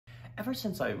ever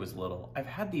since I was little, I've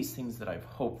had these things that I've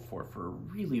hoped for a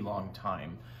really long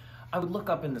time. I would look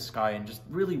up in the sky and just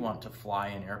really want to fly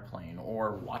an airplane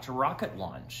or watch a rocket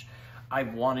launch. I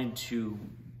wanted to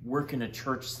work in a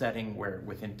church setting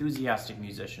with enthusiastic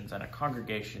musicians and a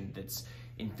congregation that's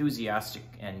enthusiastic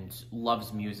and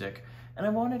loves music. And I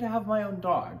wanted to have my own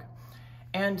dog.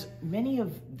 And many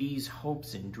of these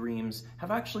hopes and dreams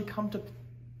have actually come to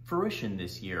fruition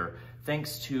this year.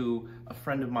 Thanks to a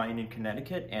friend of mine in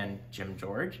Connecticut and Jim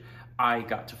George, I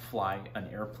got to fly an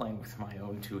airplane with my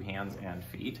own 2 hands and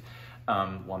feet.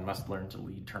 One must learn to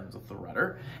lead turns with the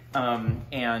rudder.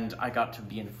 And I got to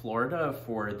be in Florida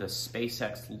for the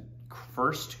SpaceX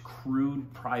first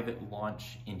crewed private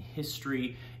launch in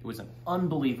history. It was an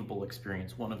unbelievable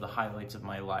experience, one of the highlights of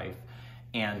my life.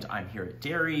 And I'm here at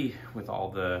Derry with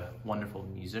all the wonderful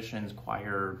musicians,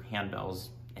 choir, handbells,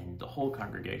 and the whole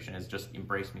congregation has just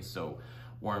embraced me so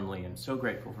warmly, and so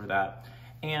grateful for that.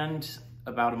 And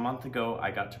about a month ago,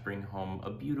 I got to bring home a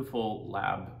beautiful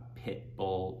lab pit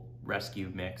bull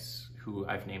rescue mix who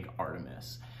I've named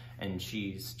Artemis. And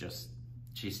she's just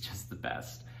the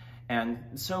best. And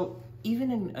so even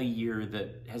in a year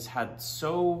that has had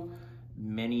so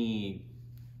many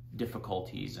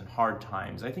difficulties and hard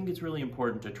times, I think it's really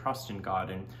important to trust in God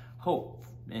and hope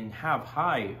and have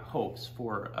high hopes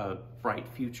for a bright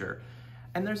future.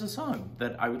 And there's a song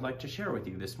that I would like to share with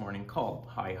you this morning called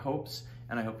High Hopes,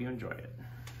 and I hope you enjoy it.